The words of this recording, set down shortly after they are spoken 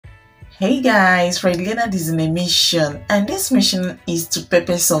Hey guys, Fredrick Leonard is in a mission, and this mission is to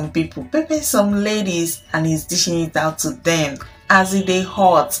pepper some people, pepper some ladies, and he's dishing it out to them as it dey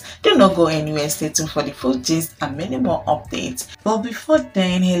hot. Do not go anywhere, stay tuned for the full gist and many more updates. But before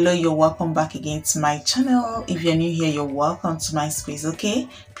then, hello, you're welcome back again to my channel. If you're new here, you're welcome to my space, okay?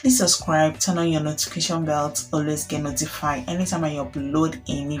 Please subscribe, turn on your notification bell to always get notified anytime I upload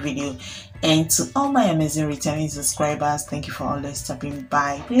any video. And to all my amazing returning subscribers, thank you for always stopping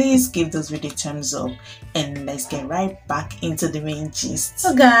by. Please give this video a thumbs up and let's get right back into the main gist.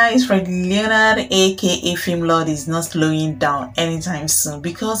 So guys, Fredrick Leonard aka Film Lord is not slowing down anytime soon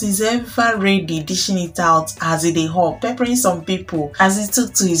because he's ever ready dishing it out as he dey hot, peppering some people as he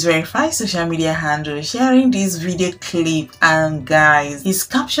took to his verified social media handle sharing this video clip. And guys, his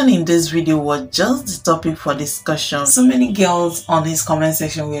caption in this video was just the topic for discussion. So many girls on his comment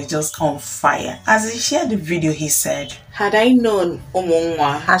section were just on fire. As he shared the video, he said, "Had I known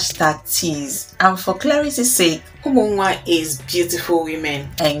Umunwa, #tease. And for clarity's sake, Umunwa is beautiful women."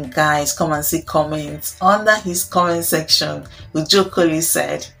 And guys, come and see comments under his comment section. Ujokoli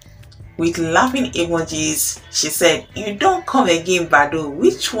said, with laughing emojis, she said, "You don't come again, Bado.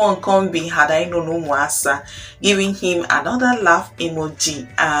 Which one come be had I known Umwasa?" Giving him another laugh emoji,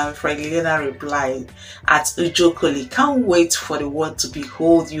 and Fredrick Leonard replied at Ujokoli, "Can't wait for the world to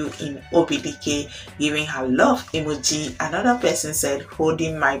behold you in OBDK," giving her love emoji. Another person said,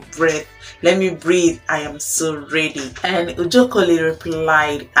 "Holding my breath. Let me breathe. I am so ready." And Ujokoli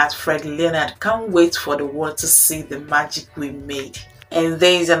replied at Fredrick Leonard, "Can't wait for the world to see the magic we made." And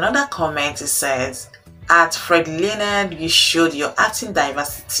there is another comment. It says, "At Fredrick Leonard, you showed your acting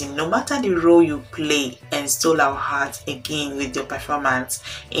diversity no matter the role you play and stole our hearts again with your performance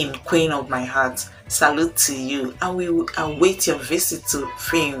in Queen of My Heart. Salute to you, and we will await your visit to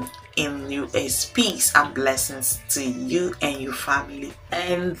fame in US. Peace and blessings to you and your family."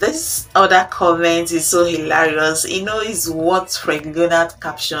 And this other comment is so hilarious. You know, it's what Fredrick Leonard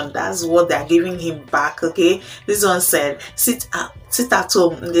captioned. That's what they're giving him back, okay? This one said, sit at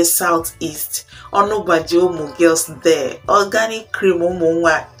home in the southeast. Or nobody girls there. Organic cream,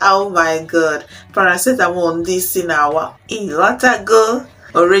 oh my god. Paracetamol on this in our water go.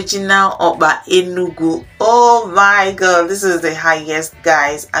 Original Oba Enugu. Oh my god, this is the highest,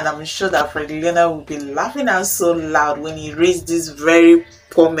 guys, and I'm sure that Fredrick Leonard will be laughing out so loud when he reads this very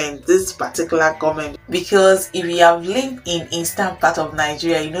comment, this particular comment, because if you have lived in eastern part of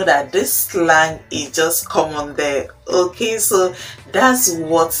Nigeria, you know that this slang is just common there. Okay, so that's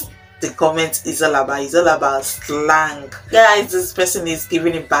what the comment is all about. It's all about slang, guys. This person is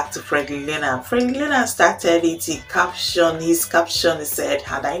giving it back to Fredrick Leonard. Fredrick Leonard started it. His caption he said,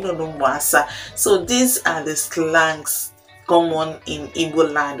 "Had I known Mwasa." So these are the slangs common in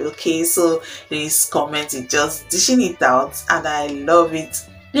Igbo land. Okay, so this comment is just dishing it out, and I love it.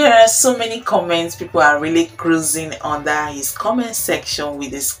 There are so many comments. People are really cruising under his comment section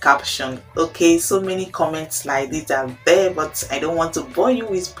with this caption. Okay, so many comments like this are there, but I don't want to bore you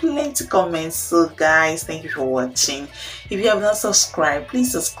with plenty comments. So guys, thank you for watching. If you have not subscribed,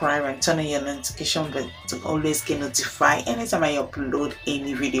 please subscribe and turn on your notification bell to always get notified anytime I upload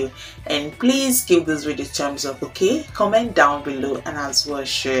any video. And please give this video a thumbs up, okay? Comment down below and as well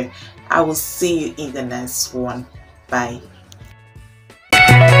share. I will see you in the next one. Bye.